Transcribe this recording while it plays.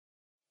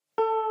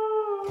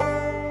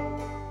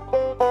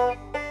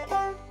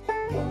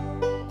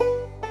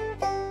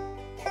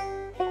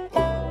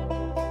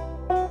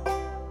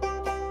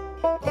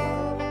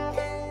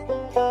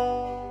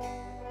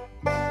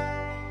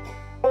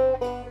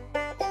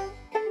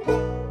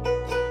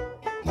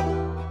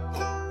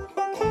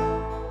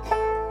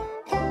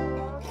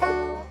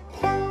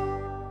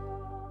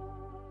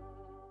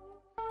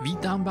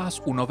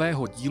vás u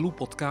nového dílu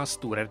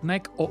podcastu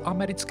Redneck o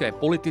americké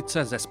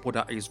politice ze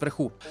spoda i z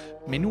vrchu.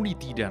 Minulý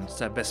týden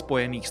se ve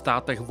Spojených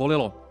státech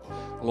volilo.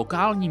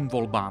 Lokálním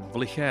volbám v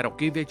liché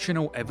roky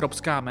většinou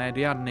evropská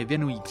média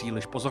nevěnují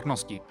příliš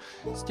pozornosti.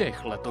 Z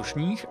těch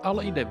letošních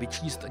ale jde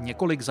vyčíst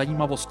několik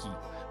zajímavostí.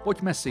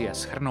 Pojďme si je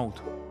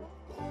shrnout.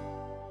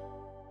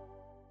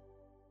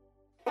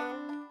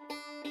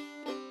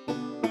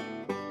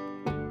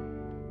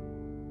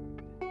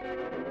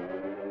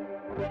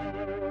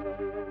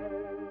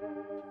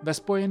 Ve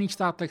Spojených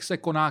státech se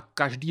koná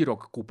každý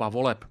rok kupa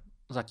voleb.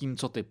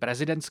 Zatímco ty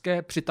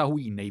prezidentské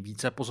přitahují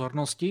nejvíce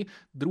pozornosti,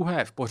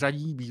 druhé v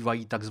pořadí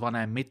bývají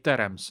takzvané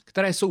midterms,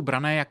 které jsou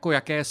brané jako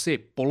jakési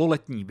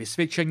pololetní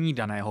vysvědčení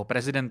daného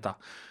prezidenta.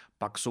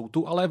 Pak jsou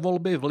tu ale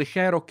volby v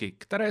liché roky,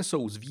 které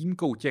jsou s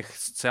výjimkou těch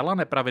zcela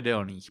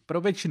nepravidelných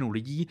pro většinu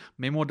lidí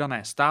mimo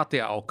dané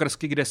státy a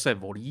okrsky, kde se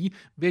volí,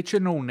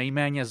 většinou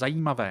nejméně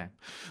zajímavé.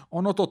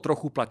 Ono to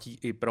trochu platí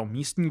i pro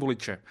místní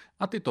voliče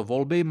a tyto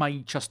volby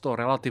mají často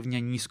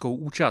relativně nízkou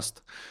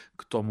účast.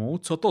 K tomu,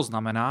 co to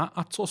znamená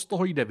a co z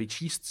toho jde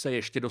vyčíst, se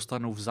ještě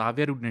dostanu v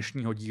závěru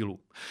dnešního dílu.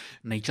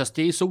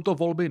 Nejčastěji jsou to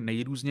volby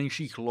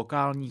nejrůznějších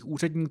lokálních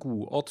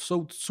úředníků, od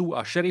soudců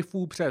a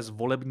šerifů přes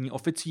volební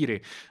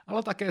oficíry,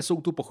 ale také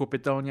jsou tu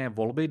pochopitelně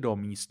volby do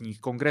místních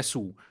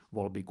kongresů,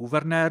 volby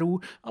guvernérů,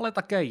 ale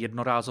také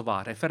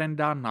jednorázová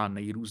referenda na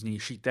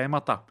nejrůznější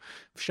témata.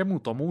 Všemu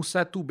tomu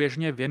se tu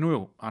běžně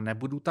věnuju a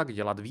nebudu tak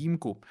dělat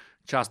výjimku.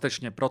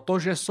 Částečně proto,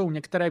 že jsou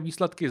některé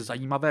výsledky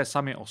zajímavé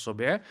sami o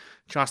sobě,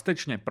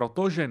 částečně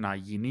proto, že na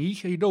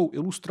jiných jdou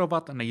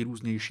ilustrovat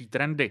nejrůznější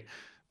trendy.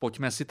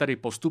 Pojďme si tedy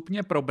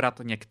postupně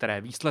probrat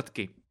některé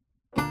výsledky.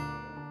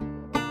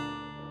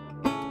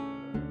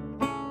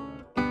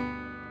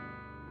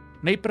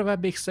 Nejprve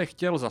bych se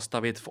chtěl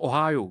zastavit v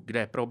Ohiu,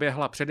 kde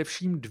proběhla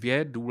především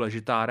dvě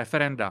důležitá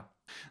referenda.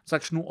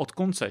 Začnu od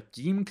konce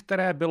tím,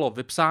 které bylo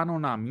vypsáno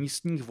na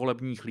místních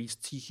volebních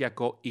lístcích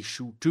jako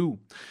Issue 2.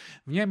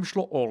 V něm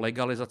šlo o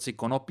legalizaci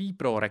konopí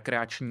pro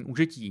rekreační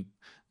užití.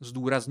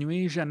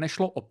 Zdůrazňuji, že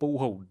nešlo o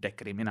pouhou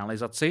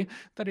dekriminalizaci,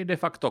 tedy de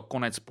facto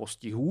konec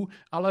postihů,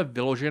 ale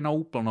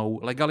vyloženou plnou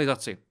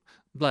legalizaci.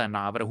 Dle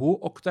návrhu,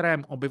 o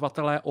kterém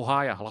obyvatelé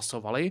Ohia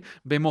hlasovali,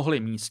 by mohli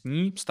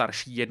místní,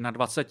 starší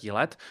 21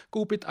 let,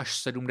 koupit až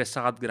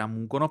 70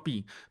 gramů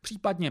konopí,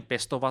 případně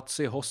pěstovat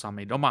si ho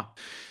sami doma.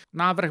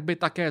 Návrh by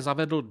také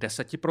zavedl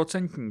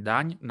 10%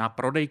 daň na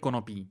prodej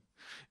konopí.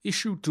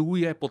 Issue 2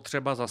 je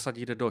potřeba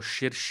zasadit do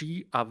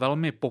širší a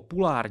velmi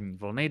populární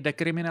vlny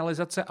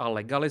dekriminalizace a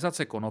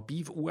legalizace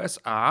konopí v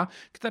USA,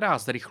 která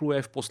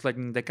zrychluje v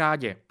poslední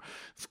dekádě.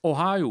 V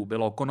Ohiu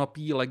bylo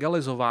konopí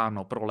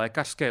legalizováno pro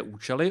lékařské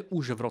účely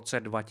už v roce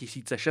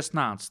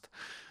 2016.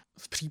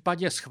 V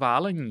případě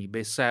schválení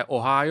by se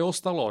Ohio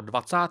stalo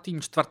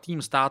 24.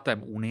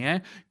 státem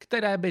Unie,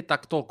 které by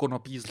takto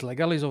konopí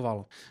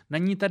zlegalizoval.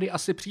 Není tedy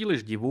asi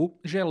příliš divu,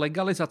 že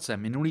legalizace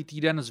minulý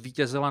týden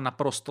zvítězila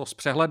naprosto s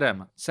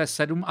přehledem, se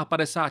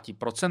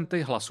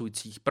 57%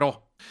 hlasujících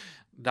pro.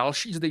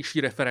 Další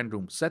zdejší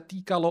referendum se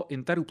týkalo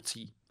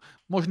interrupcí.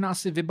 Možná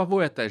si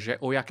vybavujete, že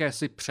o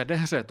jakési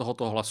předehře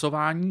tohoto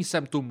hlasování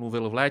jsem tu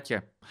mluvil v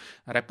létě.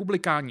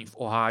 Republikáni v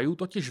Ohiu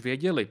totiž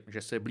věděli,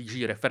 že se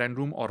blíží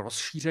referendum o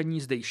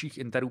rozšíření zdejších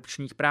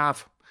interrupčních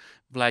práv.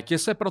 V létě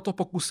se proto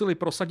pokusili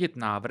prosadit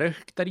návrh,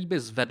 který by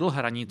zvedl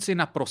hranici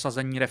na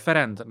prosazení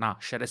referend na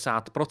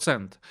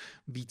 60%.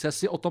 Více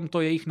si o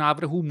tomto jejich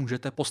návrhu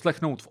můžete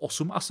poslechnout v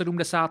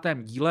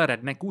 78. díle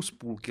Rednecku z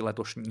půlky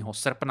letošního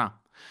srpna.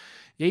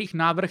 Jejich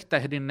návrh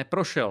tehdy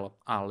neprošel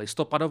a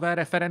listopadové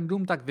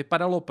referendum tak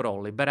vypadalo pro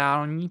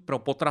liberální, pro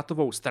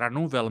potratovou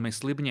stranu velmi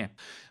slibně.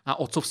 A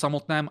o co v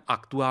samotném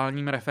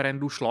aktuálním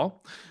referendu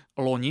šlo?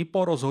 Loni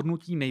po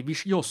rozhodnutí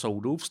nejvyššího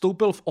soudu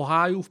vstoupil v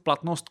Ohiu v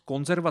platnost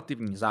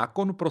konzervativní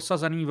zákon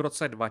prosazený v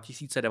roce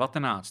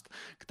 2019,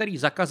 který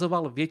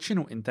zakazoval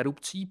většinu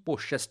interrupcí po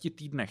 6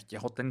 týdnech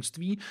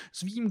těhotenství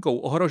s výjimkou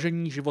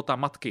ohrožení života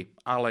matky,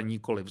 ale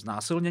nikoli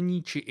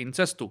znásilnění či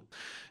incestu.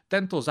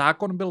 Tento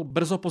zákon byl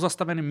brzo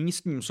pozastaven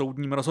místním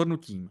soudním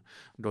rozhodnutím.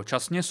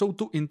 Dočasně jsou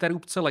tu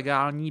interrupce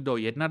legální do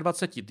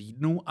 21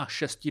 týdnů a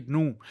 6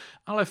 dnů,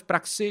 ale v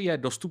praxi je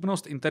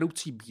dostupnost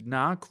interrupcí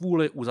bídná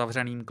kvůli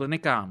uzavřeným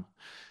klinikám.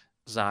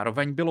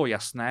 Zároveň bylo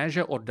jasné,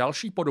 že o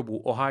další podobu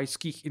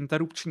ohajských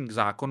interrupčních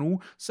zákonů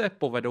se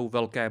povedou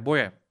velké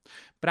boje.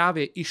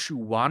 Právě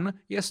Issue 1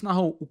 je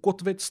snahou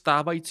ukotvit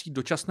stávající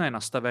dočasné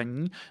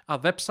nastavení a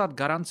vepsat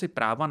garanci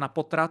práva na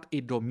potrat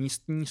i do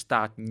místní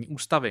státní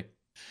ústavy.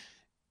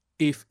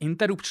 I v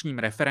interrupčním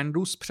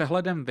referendu s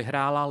přehledem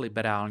vyhrála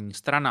liberální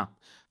strana.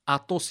 A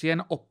to s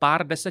jen o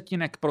pár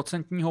desetinek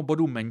procentního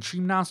bodu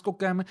menším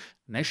náskokem,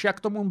 než jak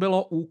tomu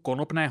bylo u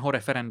konopného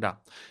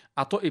referenda.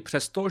 A to i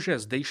přesto, že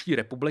zdejší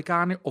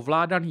republikány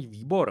ovládaný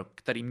výbor,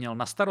 který měl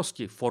na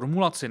starosti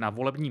formulaci na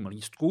volebním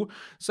lístku,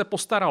 se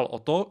postaral o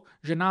to,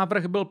 že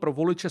návrh byl pro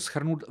voliče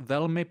shrnut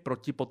velmi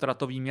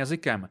protipotratovým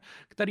jazykem,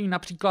 který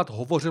například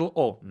hovořil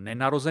o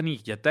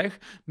nenarozených dětech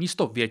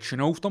místo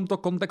většinou v tomto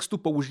kontextu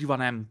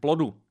používaném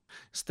plodu.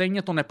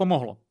 Stejně to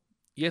nepomohlo.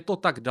 Je to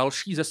tak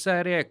další ze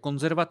série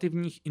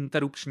konzervativních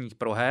interrupčních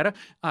proher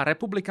a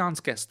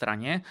republikánské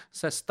straně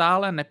se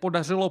stále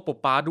nepodařilo po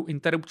pádu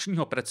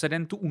interrupčního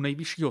precedentu u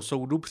nejvyššího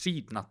soudu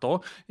přijít na to,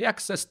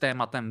 jak se s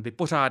tématem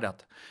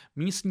vypořádat.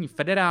 Místní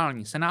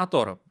federální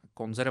senátor,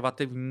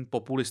 konzervativní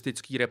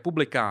populistický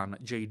republikán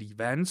J.D.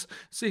 Vance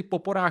si po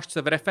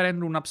porážce v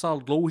referendu napsal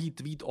dlouhý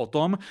tweet o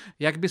tom,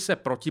 jak by se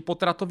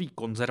protipotratoví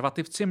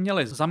konzervativci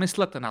měli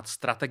zamyslet nad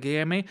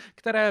strategiemi,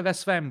 které ve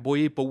svém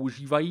boji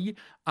používají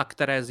a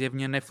které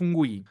zjevně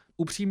nefungují.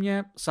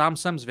 Upřímně, sám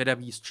jsem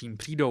zvědavý, s čím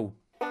přijdou.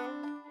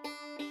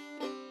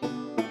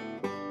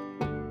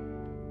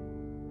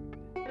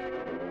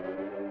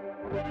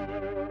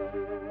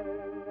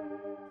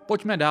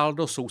 Pojďme dál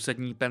do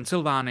sousední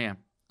Pensylvánie.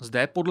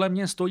 Zde podle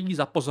mě stojí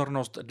za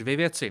pozornost dvě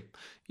věci.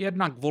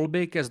 Jednak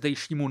volby ke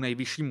zdejšímu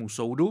nejvyššímu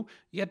soudu,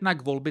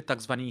 jednak volby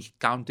tzv.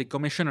 County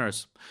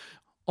Commissioners.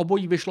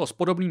 Obojí vyšlo s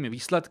podobnými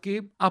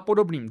výsledky a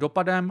podobným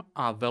dopadem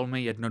a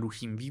velmi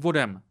jednoduchým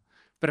vývodem.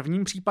 V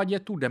prvním případě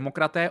tu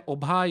demokraté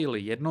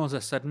obhájili jedno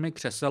ze 7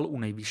 křesel u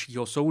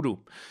nejvyššího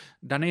soudu.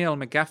 Daniel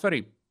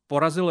McCaffery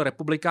porazil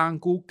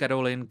republikánku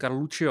Carolyn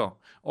Carluccio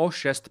o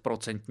 6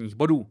 procentních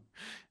bodů.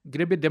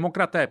 Kdyby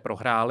demokraté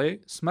prohráli,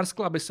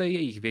 smrskla by se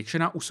jejich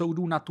většina u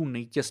soudů na tu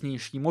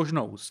nejtěsnější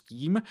možnou s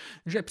tím,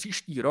 že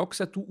příští rok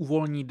se tu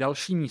uvolní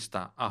další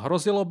místa a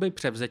hrozilo by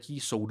převzetí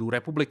soudů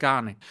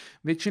republikány.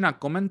 Většina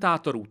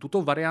komentátorů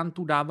tuto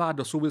variantu dává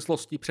do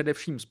souvislosti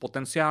především s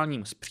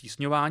potenciálním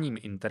zpřísňováním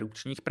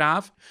interrupčních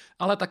práv,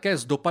 ale také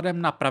s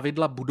dopadem na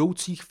pravidla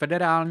budoucích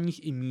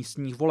federálních i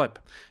místních voleb.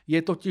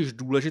 Je totiž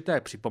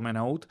důležité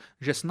připomenout,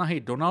 že snahy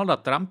Donalda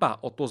Trumpa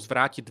o to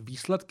zvrátit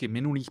výsledky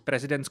minulých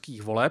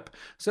prezidentských voleb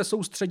se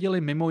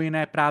soustředili mimo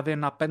jiné právě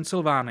na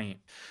Pensylvánii.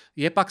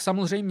 Je pak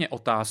samozřejmě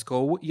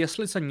otázkou,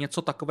 jestli se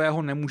něco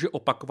takového nemůže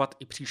opakovat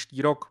i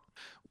příští rok.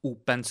 U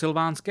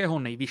pensylvánského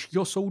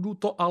nejvyššího soudu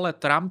to ale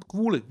Trump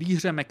kvůli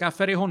výhře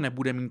McCafferyho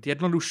nebude mít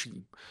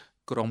jednodušší.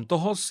 Krom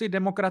toho si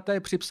demokraté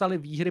připsali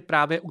výhry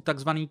právě u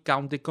tzv.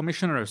 County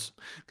Commissioners,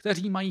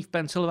 kteří mají v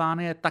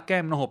Pensylvánii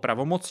také mnoho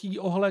pravomocí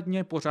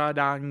ohledně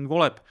pořádání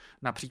voleb,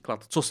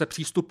 například co se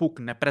přístupu k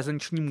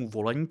neprezenčnímu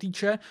volení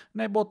týče,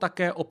 nebo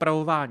také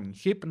opravování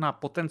chyb na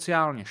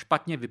potenciálně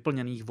špatně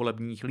vyplněných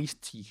volebních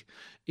lístcích.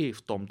 I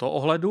v tomto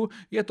ohledu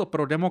je to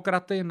pro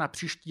demokraty na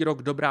příští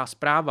rok dobrá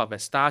zpráva ve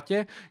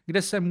státě,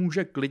 kde se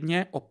může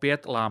klidně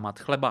opět lámat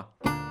chleba.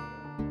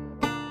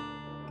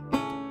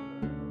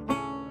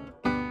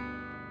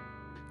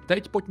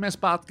 Teď pojďme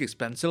zpátky z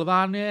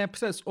Pensylvánie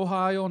přes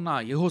Ohio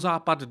na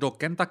jihozápad do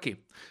Kentucky.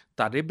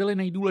 Tady byly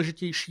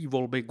nejdůležitější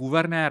volby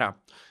guvernéra.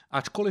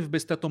 Ačkoliv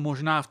byste to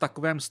možná v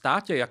takovém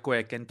státě, jako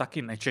je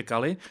Kentucky,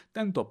 nečekali,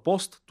 tento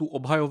post tu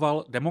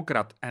obhajoval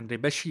demokrat Andy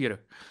Beshear.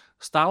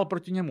 Stál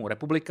proti němu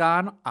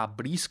republikán a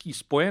blízký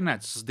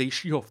spojenec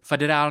zdejšího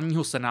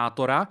federálního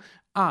senátora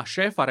a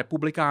šéfa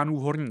republikánů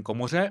v horní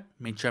komoře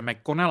Mitche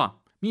McConnella,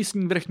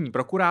 místní vrchní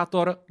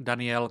prokurátor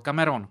Daniel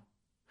Cameron.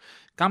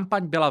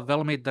 Kampaň byla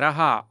velmi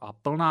drahá a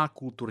plná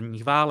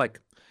kulturních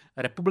válek.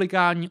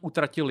 Republikáni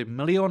utratili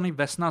miliony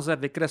ve snaze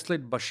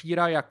vykreslit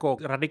Besheara jako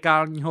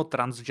radikálního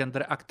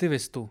transgender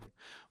aktivistu.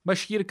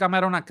 Beshear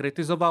Camerona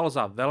kritizoval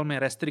za velmi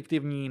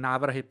restriktivní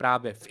návrhy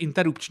právě v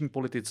interrupční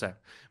politice.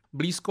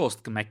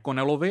 Blízkost k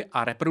McConnellovi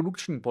a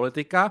reprodukční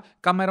politika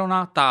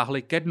Camerona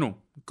táhly ke dnu.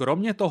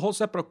 Kromě toho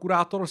se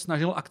prokurátor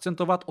snažil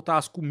akcentovat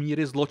otázku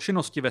míry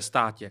zločinnosti ve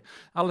státě,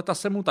 ale ta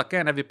se mu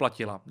také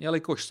nevyplatila,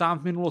 jelikož sám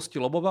v minulosti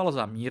loboval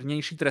za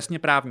mírnější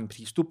trestněprávní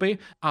přístupy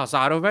a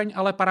zároveň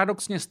ale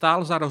paradoxně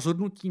stál za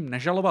rozhodnutím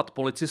nežalovat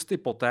policisty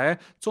poté,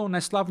 co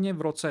neslavně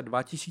v roce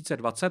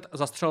 2020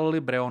 zastřelili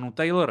Breonu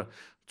Taylor,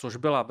 což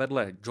byla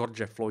vedle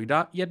George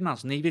Floyda jedna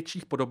z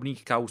největších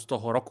podobných kauz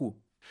toho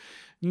roku.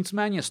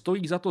 Nicméně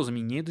stojí za to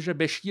zmínit, že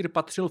Beshear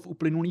patřil v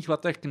uplynulých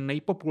letech k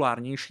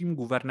nejpopulárnějším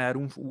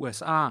guvernérům v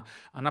USA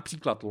a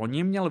například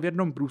loni měl v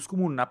jednom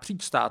průzkumu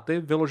napříč státy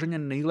vyloženě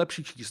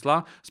nejlepší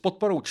čísla s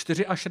podporou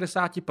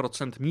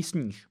 64%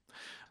 místních.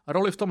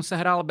 Roli v tom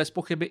sehrál bez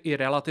pochyby i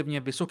relativně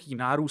vysoký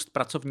nárůst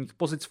pracovních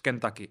pozic v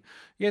Kentucky.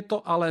 Je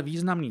to ale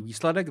významný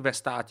výsledek ve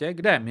státě,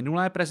 kde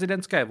minulé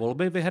prezidentské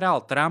volby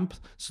vyhrál Trump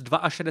s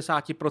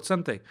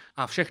 62%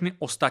 a všechny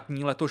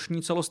ostatní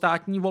letošní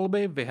celostátní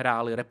volby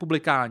vyhráli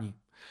republikáni.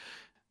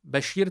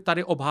 Beshear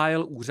tady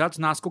obhájil úřad s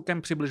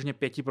náskokem přibližně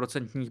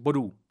 5%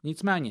 bodů.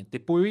 Nicméně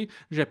tipuji,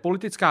 že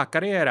politická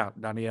kariéra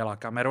Daniela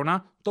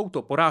Camerona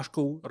touto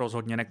porážkou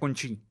rozhodně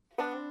nekončí.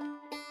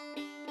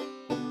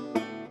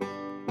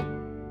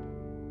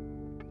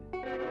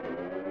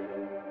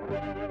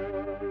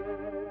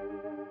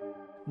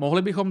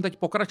 Mohli bychom teď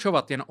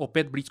pokračovat jen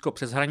opět blízko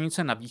přes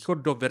hranice na východ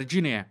do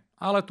Virginie,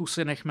 ale tu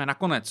si nechme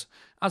nakonec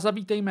a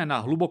zavítejme na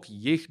hluboký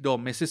jih do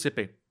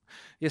Mississippi.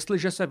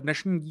 Jestliže se v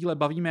dnešním díle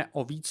bavíme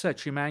o více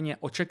či méně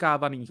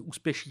očekávaných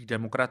úspěších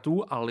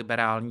demokratů a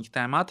liberálních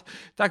témat,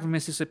 tak v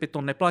Mississippi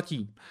to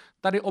neplatí.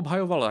 Tady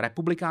obhajoval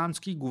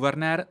republikánský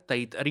guvernér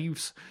Tate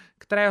Reeves,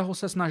 kterého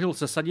se snažil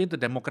sesadit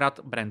demokrat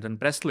Brandon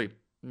Presley.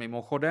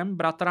 Mimochodem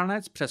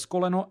bratranec přes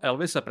koleno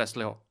Elvise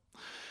Presleyho.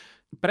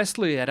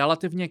 Presley je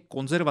relativně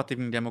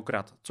konzervativní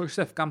demokrat, což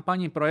se v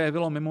kampani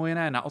projevilo mimo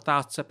jiné na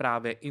otázce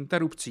právě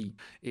interrupcí.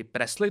 I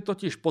Presley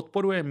totiž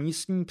podporuje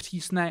místní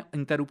přísné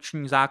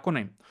interrupční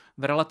zákony.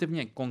 V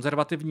relativně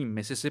konzervativním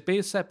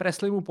Mississippi se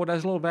Presleymu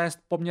podařilo vést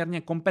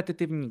poměrně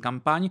kompetitivní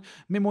kampaň,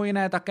 mimo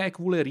jiné také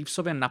kvůli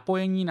Reevesově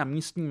napojení na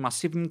místní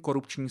masivní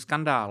korupční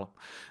skandál.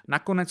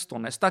 Nakonec to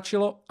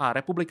nestačilo a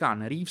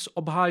republikán Reeves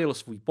obhájil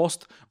svůj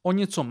post o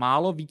něco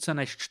málo více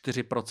než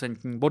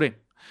 4% body.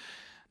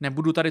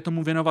 Nebudu tady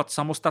tomu věnovat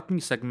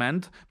samostatný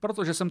segment,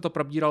 protože jsem to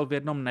probíral v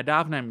jednom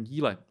nedávném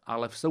díle,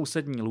 ale v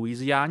sousední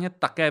Louisianě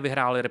také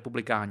vyhráli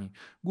republikáni.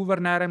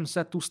 Guvernérem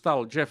se tu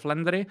stal Jeff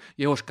Landry,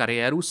 jehož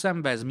kariéru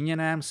jsem ve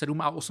zmíněném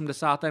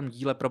 87.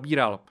 díle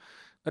probíral.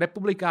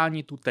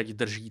 Republikáni tu teď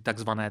drží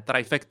takzvané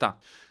trifecta,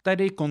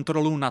 tedy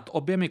kontrolu nad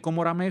oběmi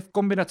komorami v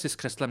kombinaci s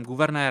křeslem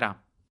guvernéra.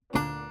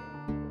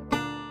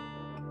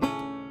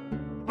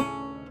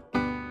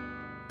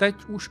 Teď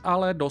už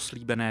ale do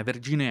slíbené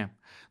Virginie.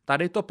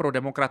 Tady to pro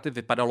demokraty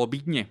vypadalo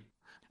bídně.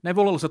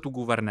 Nevolil se tu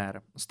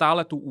guvernér.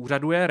 Stále tu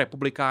úřaduje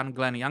republikán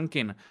Glenn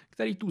Youngkin,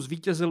 který tu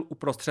zvítězil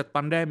uprostřed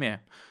pandémie.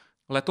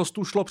 Letos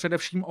tu šlo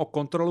především o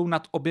kontrolu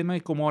nad oběmi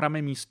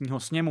komorami místního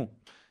sněmu.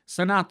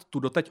 Senát tu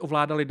doteď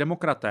ovládali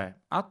demokraté,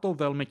 a to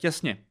velmi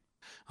těsně.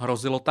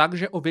 Hrozilo tak,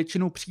 že o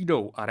většinu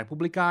přijdou a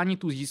republikáni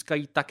tu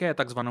získají také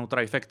takzvanou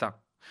trifecta.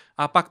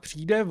 A pak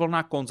přijde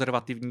vlna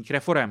konzervativních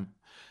reforem.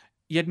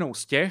 Jednou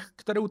z těch,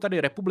 kterou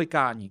tady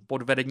republikáni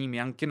pod vedením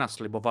Youngkina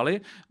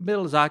slibovali,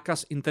 byl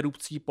zákaz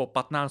interrupcí po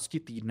 15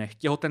 týdnech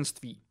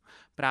těhotenství.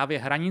 Právě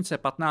hranice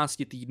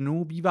 15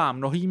 týdnů bývá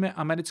mnohými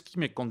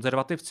americkými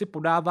konzervativci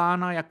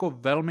podávána jako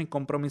velmi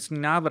kompromisní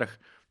návrh,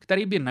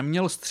 který by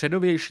neměl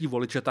středovější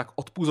voliče tak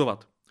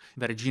odpuzovat.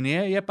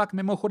 Virginie je pak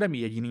mimochodem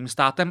jediným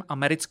státem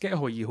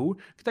amerického jihu,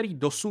 který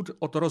dosud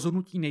od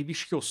rozhodnutí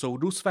nejvyššího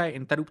soudu své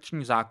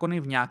interrupční zákony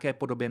v nějaké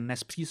podobě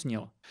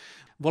nespřísnil.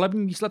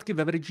 Volební výsledky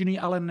ve Virginii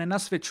ale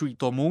nenasvědčují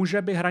tomu,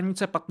 že by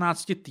hranice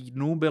 15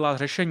 týdnů byla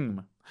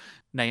řešením.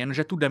 Nejen,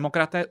 že tu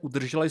demokraté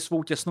udrželi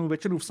svou těsnou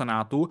většinu v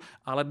Senátu,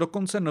 ale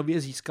dokonce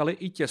nově získali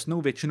i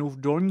těsnou většinu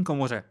v dolní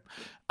komoře.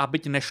 A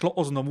byť nešlo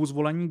o znovu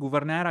zvolení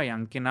guvernéra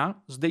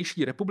Youngkina,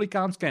 zdejší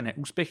republikánské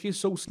neúspěchy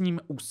jsou s ním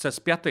úzce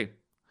spjaty.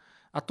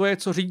 A to je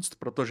co říct,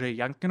 protože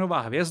Youngkinova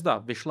hvězda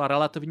vyšla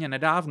relativně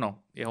nedávno.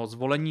 Jeho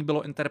zvolení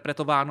bylo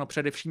interpretováno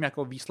především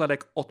jako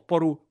výsledek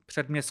odporu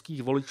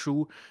předměstských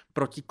voličů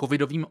proti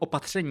covidovým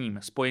opatřením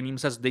spojeným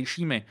se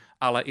zdejšími,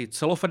 ale i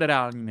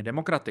celofederálními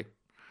demokraty.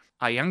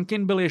 A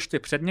Youngkin byl ještě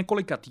před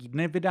několika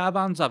týdny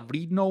vydáván za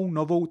vlídnou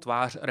novou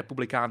tvář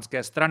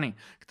republikánské strany,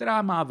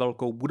 která má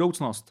velkou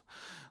budoucnost.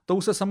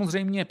 Tou se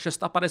samozřejmě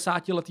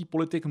 56letý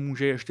politik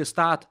může ještě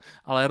stát,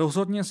 ale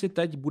rozhodně si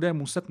teď bude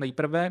muset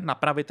nejprve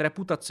napravit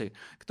reputaci,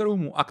 kterou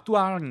mu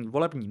aktuální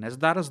volební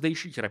nezdar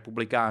zdejších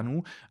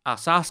republikánů a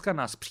sázka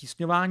na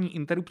zpřísňování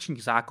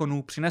interrupčních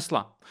zákonů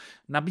přinesla.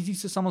 Nabízí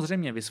se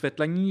samozřejmě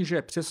vysvětlení,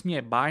 že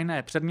přesně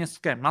bájné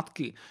předměstské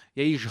matky,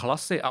 jejichž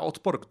hlasy a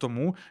odpor k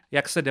tomu,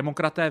 jak se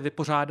demokraté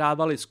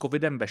vypořádávali s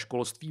covidem ve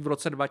školství v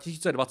roce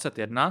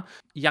 2021,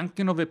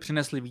 Youngkinovi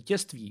přinesli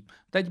vítězství,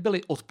 teď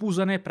byly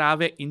odpůzeny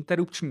právě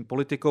interrupční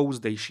politikou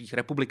zdejších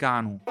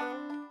republikánů.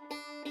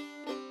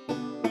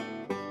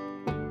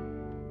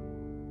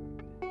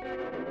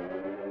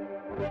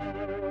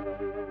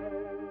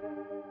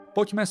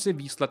 Pojďme si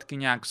výsledky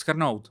nějak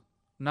shrnout.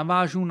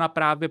 Navážu na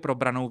právě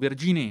probranou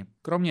Virginii.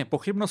 Kromě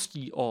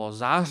pochybností o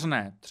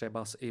zářné,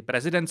 třeba i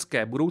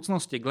prezidentské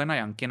budoucnosti Glenna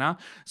Youngkina,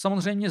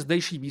 samozřejmě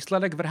zdejší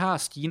výsledek vrhá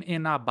stín i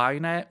na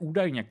bájné,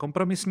 údajně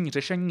kompromisní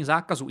řešení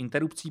zákazu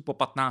interrupcí po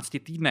 15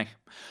 týdnech.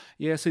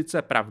 Je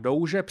sice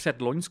pravdou, že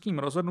před loňským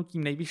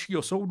rozhodnutím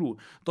nejvyššího soudu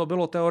to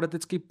bylo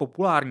teoreticky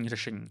populární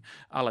řešení,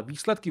 ale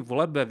výsledky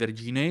voleb ve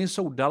Virginii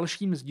jsou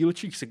dalším z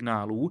dílčích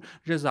signálů,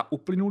 že za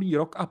uplynulý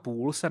rok a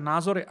půl se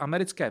názory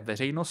americké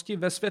veřejnosti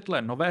ve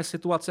světle nové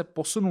situace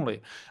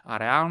posunuly a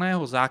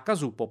reálného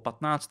zákazu po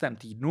 15.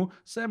 týdnu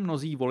se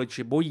mnozí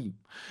voliči bojí.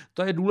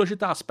 To je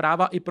důležitá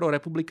zpráva i pro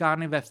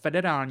republikány ve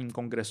federálním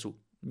kongresu.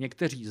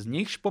 Někteří z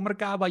nich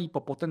pomrkávají po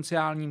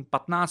potenciálním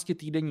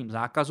 15-týdenním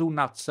zákazu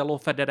na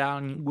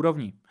celofederální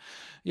úrovni.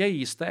 Je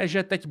jisté,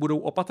 že teď budou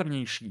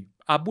opatrnější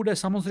a bude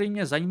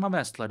samozřejmě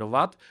zajímavé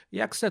sledovat,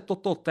 jak se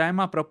toto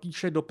téma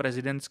propíše do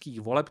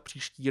prezidentských voleb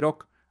příští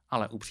rok,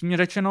 ale upřímně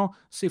řečeno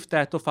si v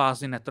této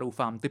fázi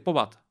netroufám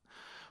tipovat.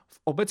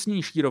 V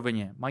obecnější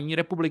rovině mají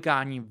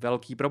republikáni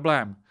velký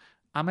problém.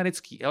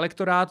 Americký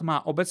elektorát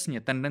má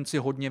obecně tendenci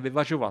hodně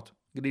vyvažovat.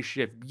 Když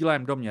je v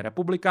Bílém domě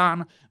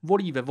republikán,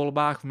 volí ve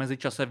volbách v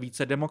mezičase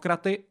více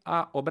demokraty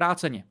a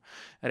obráceně.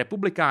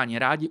 Republikáni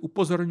rádi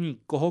upozorní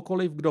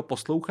kohokoliv, kdo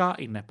poslouchá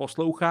i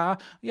neposlouchá,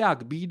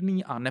 jak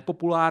bídný a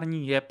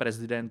nepopulární je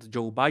prezident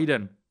Joe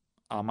Biden.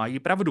 A mají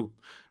pravdu.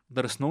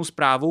 Drsnou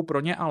zprávou pro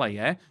ně ale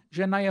je,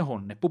 že na jeho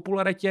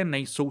nepopularitě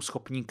nejsou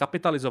schopní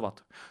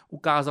kapitalizovat.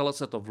 Ukázalo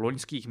se to v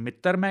loňských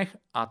midtermech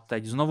a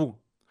teď znovu.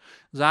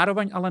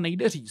 Zároveň ale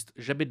nejde říct,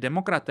 že by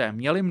demokraté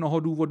měli mnoho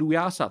důvodů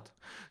jásat.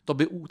 To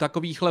by u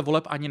takovýchhle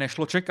voleb ani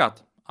nešlo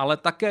čekat. ale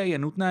také je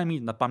nutné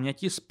mít na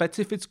paměti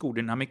specifickou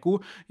dynamiku,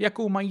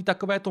 jakou mají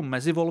takovéto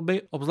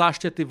mezivolby,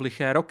 obzvláště ty v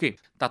liché roky.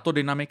 Tato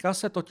dynamika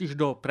se totiž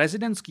do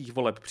prezidentských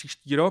voleb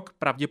příští rok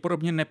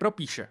pravděpodobně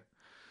nepropíše.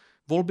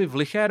 Volby v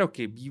liché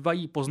roky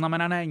bývají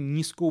poznamenané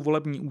nízkou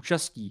volební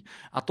účastí,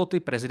 a to ty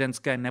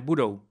prezidentské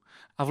nebudou.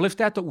 A vliv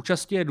této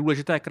účasti je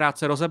důležité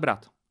krátce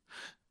rozebrat.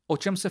 O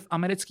čem se v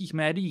amerických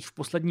médiích v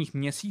posledních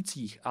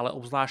měsících, ale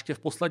obzvláště v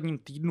posledním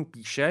týdnu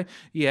píše,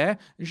 je,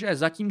 že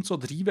zatímco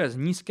dříve z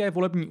nízké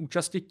volební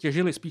účasti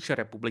těžili spíše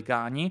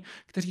republikáni,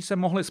 kteří se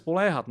mohli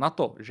spoléhat na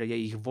to, že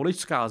jejich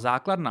voličská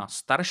základna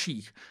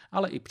starších,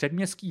 ale i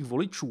předměstských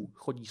voličů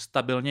chodí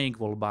stabilněji k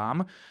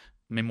volbám,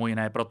 mimo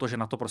jiné proto, že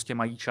na to prostě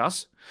mají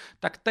čas,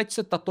 tak teď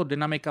se tato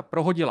dynamika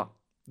prohodila.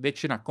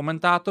 Většina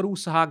komentátorů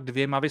sahá k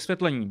dvěma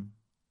vysvětlením.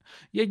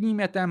 Jedním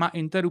je téma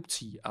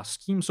interrupcí a s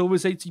tím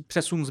související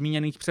přesun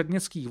zmíněných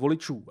předměstských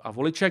voličů a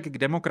voliček k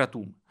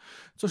demokratům.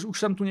 Což už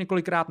jsem tu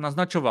několikrát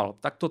naznačoval,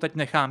 tak to teď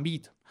nechám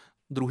být.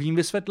 Druhým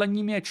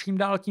vysvětlením je čím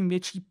dál tím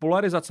větší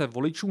polarizace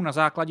voličů na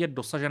základě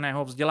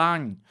dosaženého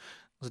vzdělání.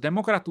 Z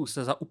demokratů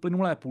se za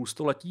uplynulé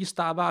půlstoletí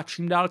stává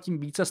čím dál tím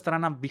více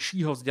strana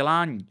vyššího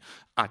vzdělání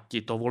a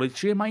tito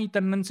voliči mají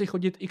tendenci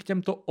chodit i k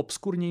těmto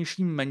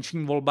obskurnějším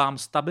menším volbám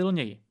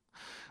stabilněji.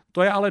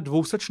 To je ale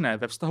dvousečné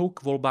ve vztahu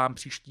k volbám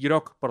příští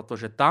rok,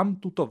 protože tam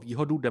tuto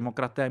výhodu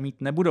demokraté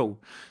mít nebudou.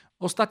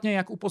 Ostatně,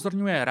 jak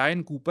upozorňuje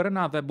Ryan Cooper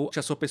na webu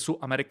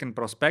časopisu American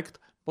Prospect,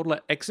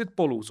 podle exit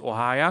pollů z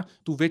Ohia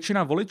tu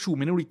většina voličů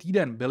minulý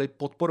týden byli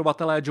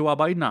podporovatelé Joea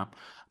Bidena.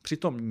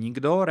 Přitom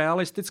nikdo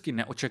realisticky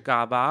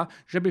neočekává,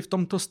 že by v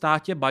tomto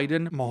státě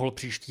Biden mohl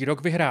příští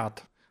rok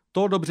vyhrát.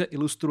 To dobře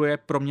ilustruje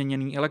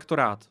proměněný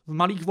elektorát v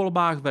malých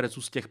volbách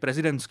versus těch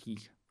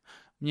prezidentských.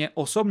 Mě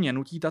osobně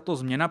nutí tato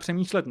změna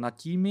přemýšlet nad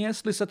tím,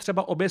 jestli se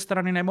třeba obě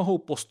strany nemohou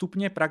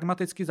postupně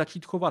pragmaticky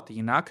začít chovat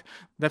jinak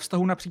ve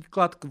vztahu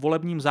například k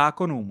volebním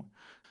zákonům.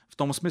 V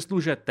tom smyslu,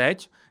 že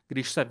teď,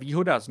 když se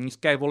výhoda z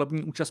nízké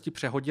volební účasti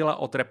přehodila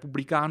od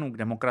republikánů k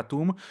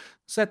demokratům,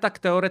 se tak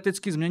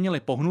teoreticky změnily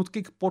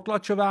pohnutky k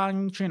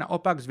potlačování či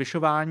naopak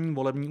zvyšování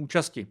volební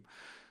účasti.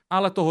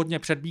 Ale to hodně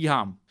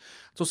předbíhám.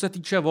 Co se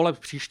týče voleb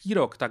příští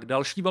rok, tak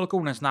další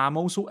velkou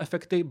neznámou jsou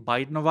efekty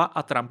Bidenova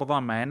a Trumpova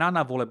jména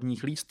na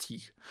volebních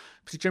lístcích.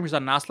 Přičemž za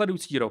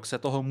následující rok se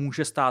toho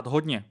může stát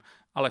hodně,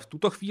 ale v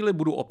tuto chvíli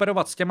budu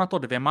operovat s těmato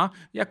dvěma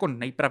jako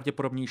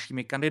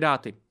nejpravděpodobnějšími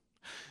kandidáty.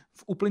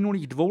 V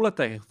uplynulých 2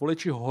 letech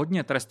voliči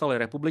hodně trestali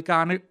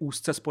republikány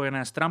úzce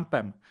spojené s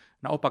Trumpem.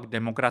 Naopak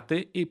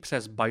demokraty i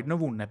přes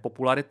Bidenovu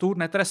nepopularitu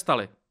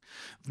netrestali.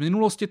 V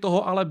minulosti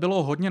toho ale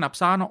bylo hodně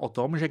napsáno o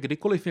tom, že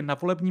kdykoliv je na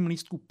volebním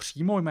lístku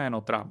přímo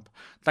jméno Trump,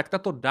 tak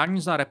tato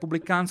daň za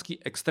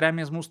republikánský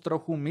extremismus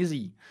trochu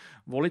mizí.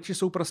 Voliči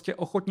jsou prostě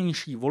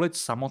ochotnější volit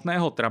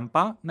samotného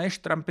Trumpa než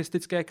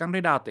trumpistické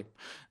kandidáty.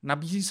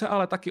 Nabízí se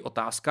ale taky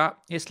otázka,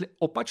 jestli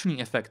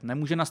opačný efekt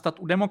nemůže nastat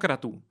u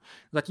demokratů.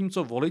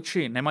 Zatímco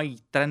voliči nemají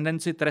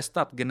tendenci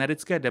trestat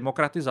generické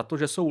demokraty za to,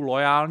 že jsou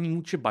loajální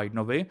vůči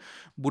Bidenovi,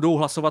 budou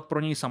hlasovat pro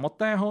něj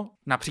samotného,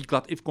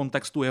 například i v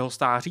kontextu jeho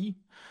stáří?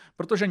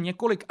 Protože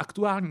několik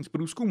aktuálních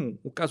průzkumů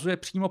ukazuje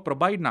přímo pro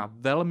Bidena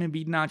velmi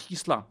bídná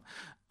čísla.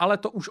 Ale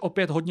to už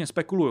opět hodně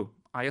spekuluju.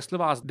 A jestli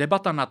vás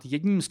debata nad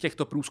jedním z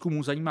těchto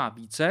průzkumů zajímá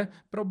více,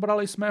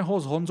 probrali jsme ho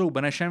s Honzou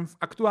Benešem v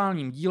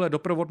aktuálním díle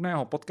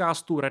doprovodného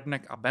podcastu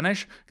Redneck a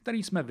Beneš,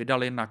 který jsme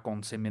vydali na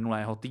konci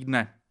minulého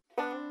týdne.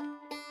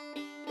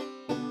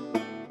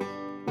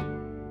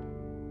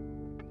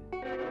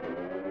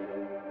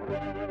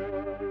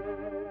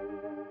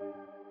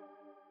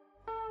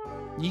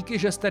 Díky,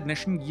 že jste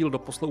dnešní díl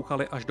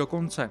doposlouchali až do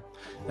konce.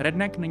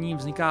 Redneck nyní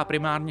vzniká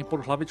primárně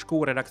pod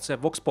hlavičkou redakce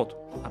Voxpod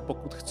a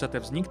pokud chcete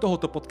vznik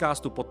tohoto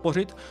podcastu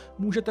podpořit,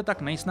 můžete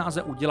tak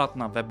nejsnáze udělat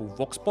na webu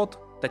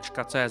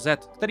voxpod.cz,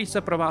 který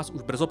se pro vás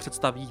už brzo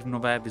představí v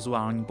nové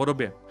vizuální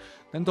podobě.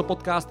 Tento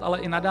podcast ale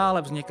i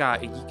nadále vzniká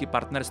i díky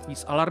partnerství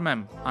s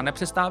Alarmem a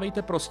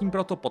nepřestávejte prosím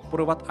proto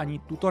podporovat ani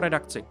tuto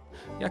redakci.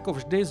 Jako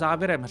vždy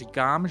závěrem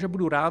říkám, že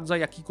budu rád za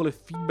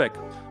jakýkoliv feedback,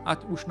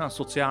 ať už na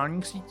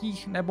sociálních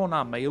sítích nebo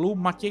na mailu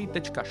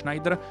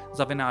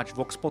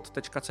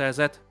matěj.schneider@voxpod.cz.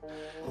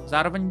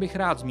 Zároveň bych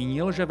rád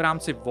zmínil, že v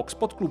rámci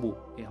Voxpod klubu,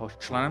 jehož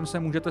členem se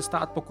můžete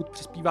stát, pokud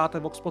přispíváte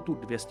Voxpodu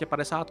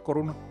 250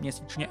 Kč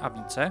měsíčně a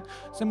více,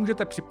 se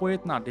můžete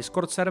připojit na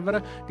Discord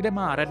server, kde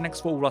má Redneck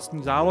svou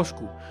vlastní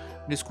záložku.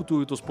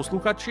 Diskutuju to s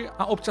posluchači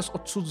a občas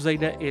odsud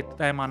zejde i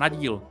téma na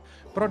díl.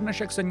 Pro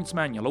dnešek se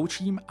nicméně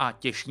loučím a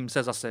těším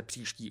se zase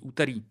příští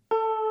úterý.